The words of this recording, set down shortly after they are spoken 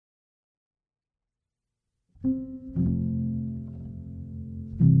You're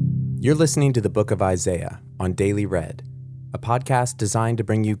listening to the book of Isaiah on Daily Read, a podcast designed to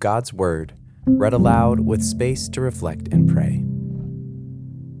bring you God's Word, read aloud with space to reflect and pray.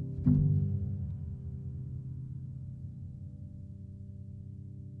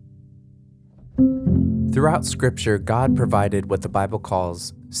 Throughout Scripture, God provided what the Bible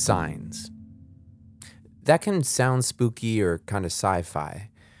calls signs. That can sound spooky or kind of sci-fi,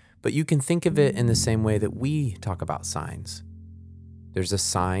 but you can think of it in the same way that we talk about signs. There's a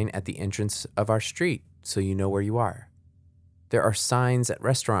sign at the entrance of our street, so you know where you are. There are signs at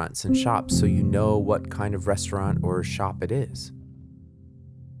restaurants and shops, so you know what kind of restaurant or shop it is.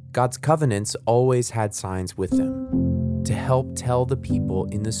 God's covenants always had signs with them to help tell the people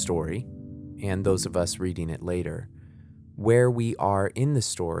in the story, and those of us reading it later, where we are in the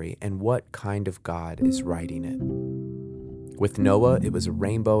story and what kind of God is writing it. With Noah, it was a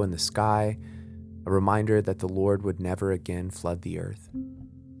rainbow in the sky, a reminder that the Lord would never again flood the earth.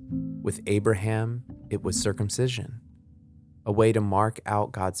 With Abraham, it was circumcision, a way to mark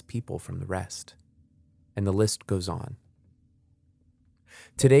out God's people from the rest. And the list goes on.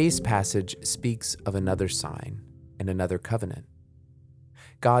 Today's passage speaks of another sign and another covenant.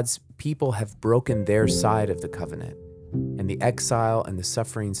 God's people have broken their side of the covenant, and the exile and the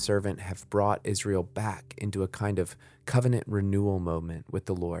suffering servant have brought Israel back into a kind of covenant renewal moment with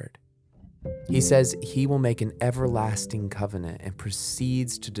the Lord. He says he will make an everlasting covenant and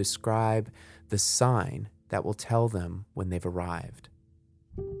proceeds to describe the sign that will tell them when they've arrived.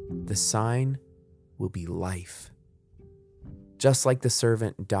 The sign will be life. Just like the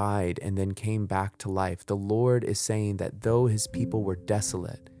servant died and then came back to life, the Lord is saying that though his people were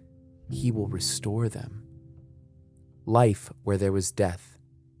desolate, he will restore them. Life where there was death,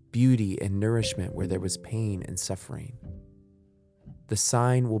 beauty and nourishment where there was pain and suffering. The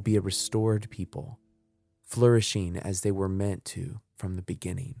sign will be a restored people, flourishing as they were meant to from the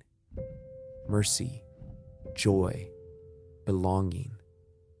beginning. Mercy, joy, belonging,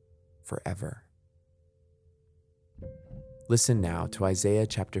 forever. Listen now to Isaiah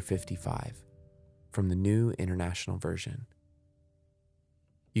chapter 55 from the New International Version.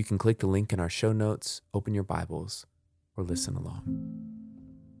 You can click the link in our show notes, open your Bibles, or listen along.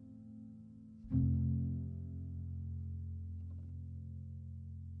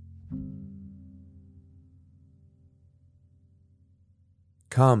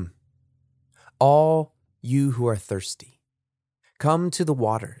 Come, all you who are thirsty, come to the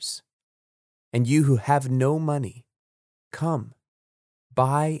waters, and you who have no money, come,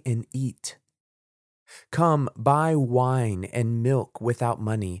 buy and eat. Come, buy wine and milk without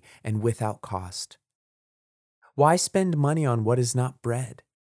money and without cost. Why spend money on what is not bread,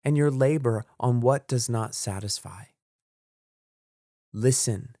 and your labor on what does not satisfy?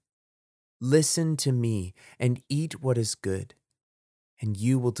 Listen to me, and eat what is good, and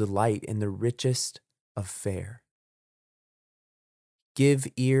you will delight in the richest of fare. Give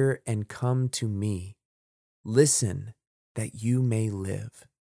ear and come to me. Listen that you may live.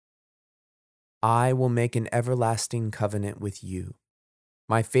 I will make an everlasting covenant with you,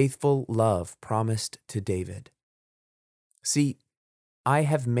 my faithful love promised to David. See, I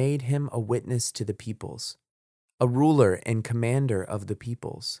have made him a witness to the peoples, a ruler and commander of the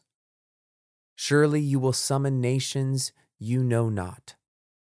peoples. Surely you will summon nations you know not,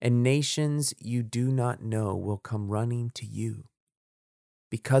 and nations you do not know will come running to you,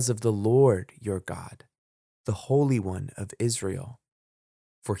 because of the Lord your God, the Holy One of Israel,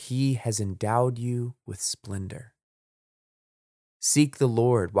 for he has endowed you with splendor. Seek the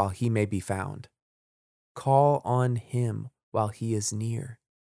Lord while he may be found. Call on him while he is near.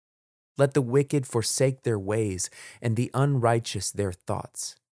 Let the wicked forsake their ways, and the unrighteous their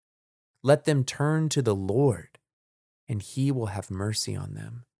thoughts. Let them turn to the Lord, and he will have mercy on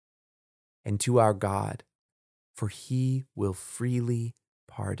them, and to our God, for he will freely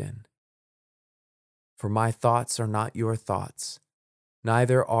pardon. For my thoughts are not your thoughts,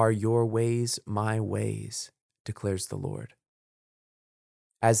 neither are your ways my ways, declares the Lord.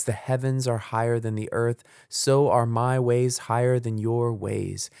 As the heavens are higher than the earth, so are my ways higher than your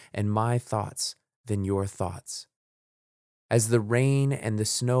ways, and my thoughts than your thoughts. As the rain and the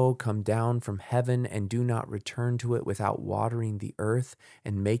snow come down from heaven and do not return to it without watering the earth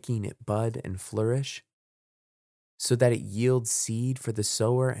and making it bud and flourish, so that it yields seed for the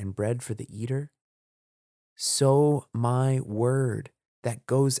sower and bread for the eater, so my word that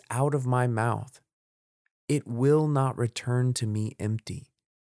goes out of my mouth, it will not return to me empty,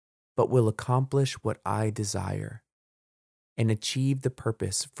 but will accomplish what I desire and achieve the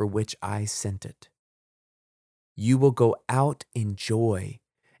purpose for which I sent it. You will go out in joy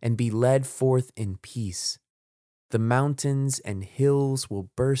and be led forth in peace, The mountains and hills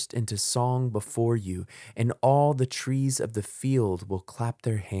will burst into song before you, and all the trees of the field will clap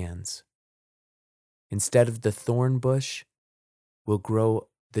their hands. Instead of the thorn bush will grow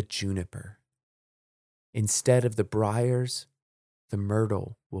the juniper. Instead of the briars, the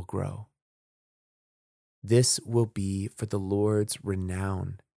myrtle will grow. This will be for the Lord's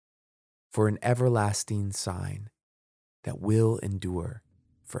renown, for an everlasting sign that will endure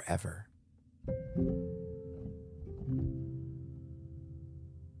forever.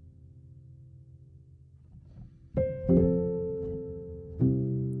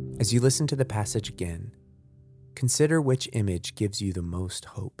 As you listen to the passage again, consider which image gives you the most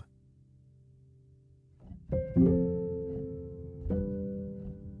hope.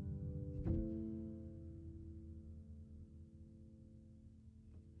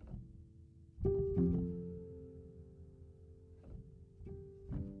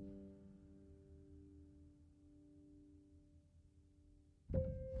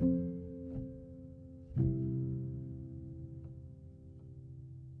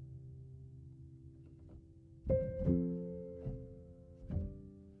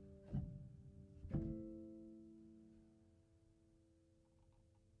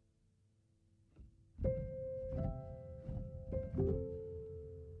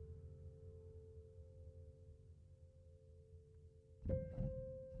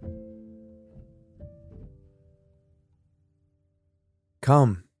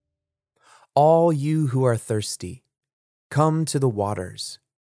 Come, all you who are thirsty, come to the waters,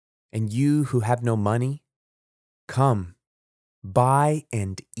 and you who have no money, come, buy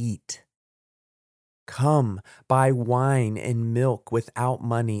and eat. Come, buy wine and milk without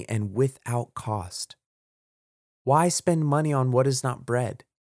money and without cost. Why spend money on what is not bread,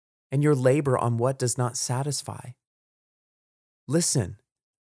 and your labor on what does not satisfy?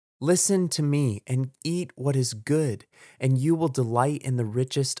 Listen to me and eat what is good, and you will delight in the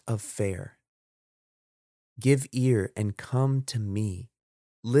richest of fare. Give ear and come to me.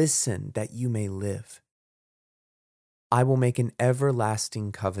 Listen that you may live. I will make an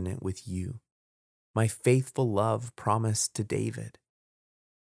everlasting covenant with you, my faithful love promised to David.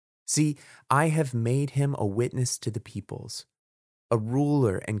 See, I have made him a witness to the peoples, a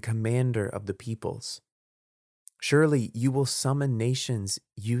ruler and commander of the peoples. Surely you will summon nations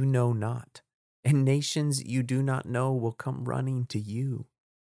you know not, and nations you do not know will come running to you.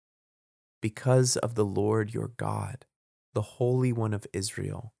 Because of the Lord your God, the Holy One of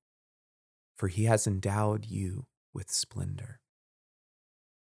Israel, for he has endowed you with splendor.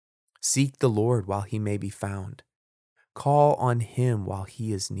 Seek the Lord while he may be found. Call on him while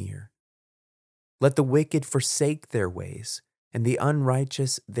he is near. Let the wicked forsake their ways, and the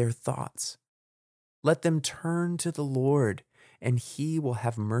unrighteous their thoughts. Let them turn to the Lord, and he will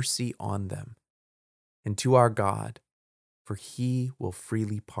have mercy on them, and to our God, for he will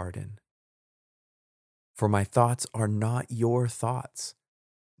freely pardon. For my thoughts are not your thoughts,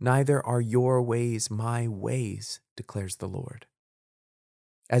 neither are your ways my ways, declares the Lord.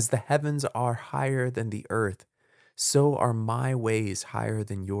 As the heavens are higher than the earth, so are my ways higher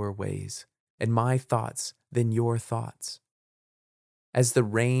than your ways, and my thoughts than your thoughts. As the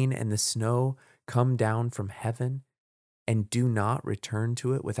rain and the snow come down from heaven and do not return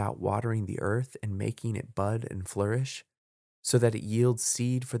to it without watering the earth and making it bud and flourish, so that it yields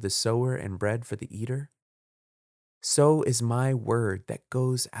seed for the sower and bread for the eater, so is my word that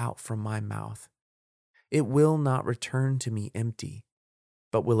goes out from my mouth. It will not return to me empty,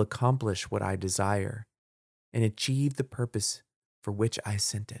 but will accomplish what I desire and achieve the purpose for which I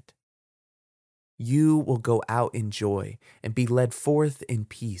sent it. You will go out in joy and be led forth in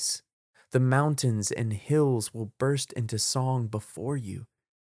peace. The mountains and hills will burst into song before you,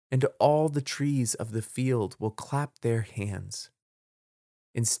 and all the trees of the field will clap their hands.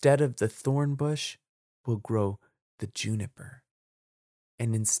 Instead of the thorn bush will grow the juniper,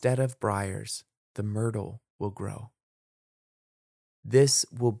 and instead of briars, the myrtle will grow. This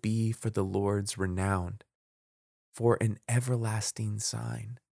will be for the Lord's renown, for an everlasting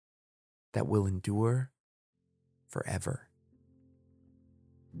sign that will endure forever.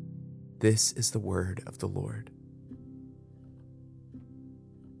 This is the word of the Lord.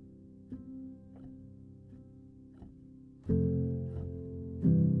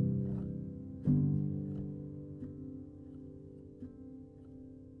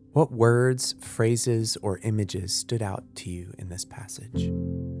 What words, phrases, or images stood out to you in this passage?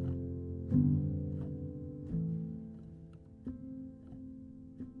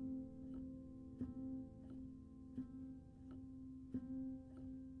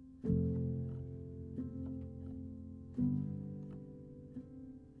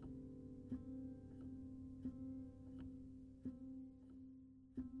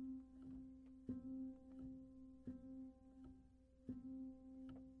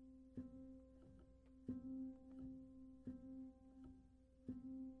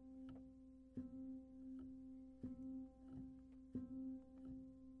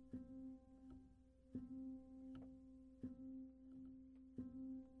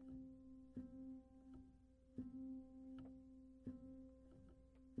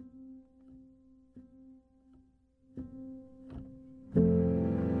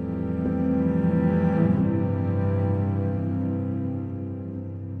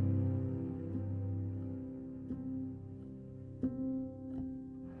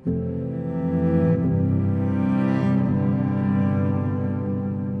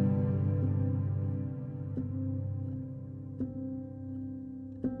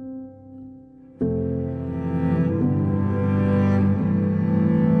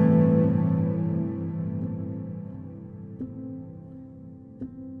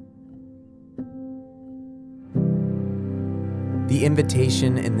 The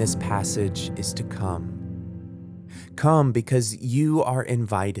invitation in this passage is to come. Come because you are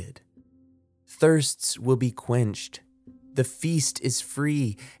invited. Thirsts will be quenched. The feast is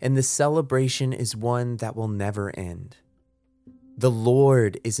free, and the celebration is one that will never end. The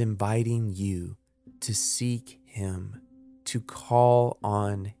Lord is inviting you to seek Him, to call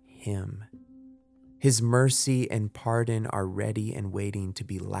on Him. His mercy and pardon are ready and waiting to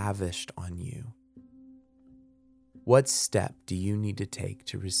be lavished on you. What step do you need to take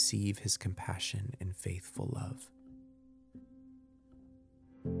to receive His compassion and faithful love?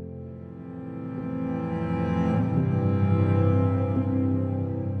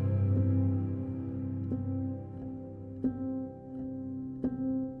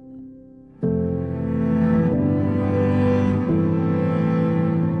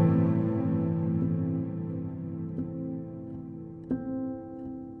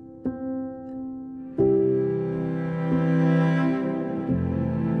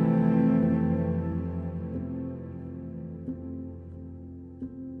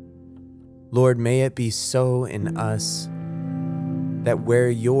 Lord, may it be so in us that where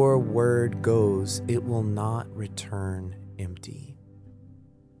your word goes, it will not return empty.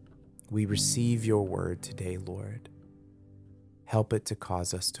 We receive your word today, Lord. Help it to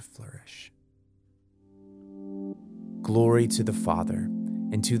cause us to flourish. Glory to the Father,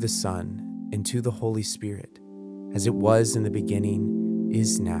 and to the Son, and to the Holy Spirit, as it was in the beginning,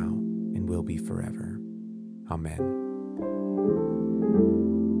 is now, and will be forever. Amen.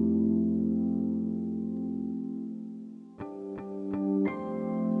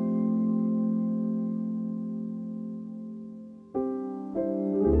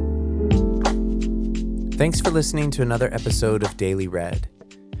 Thanks for listening to another episode of Daily Read.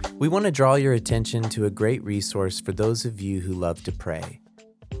 We want to draw your attention to a great resource for those of you who love to pray.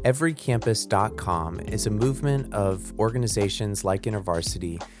 Everycampus.com is a movement of organizations like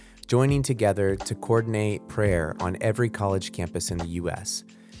InterVarsity joining together to coordinate prayer on every college campus in the U.S.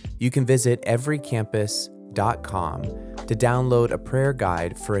 You can visit everycampus.com to download a prayer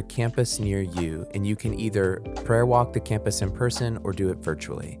guide for a campus near you, and you can either prayer walk the campus in person or do it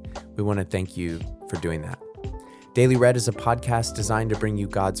virtually. We want to thank you for doing that. Daily Read is a podcast designed to bring you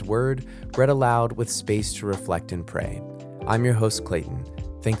God's Word, read aloud with space to reflect and pray. I'm your host, Clayton.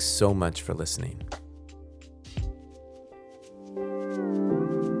 Thanks so much for listening.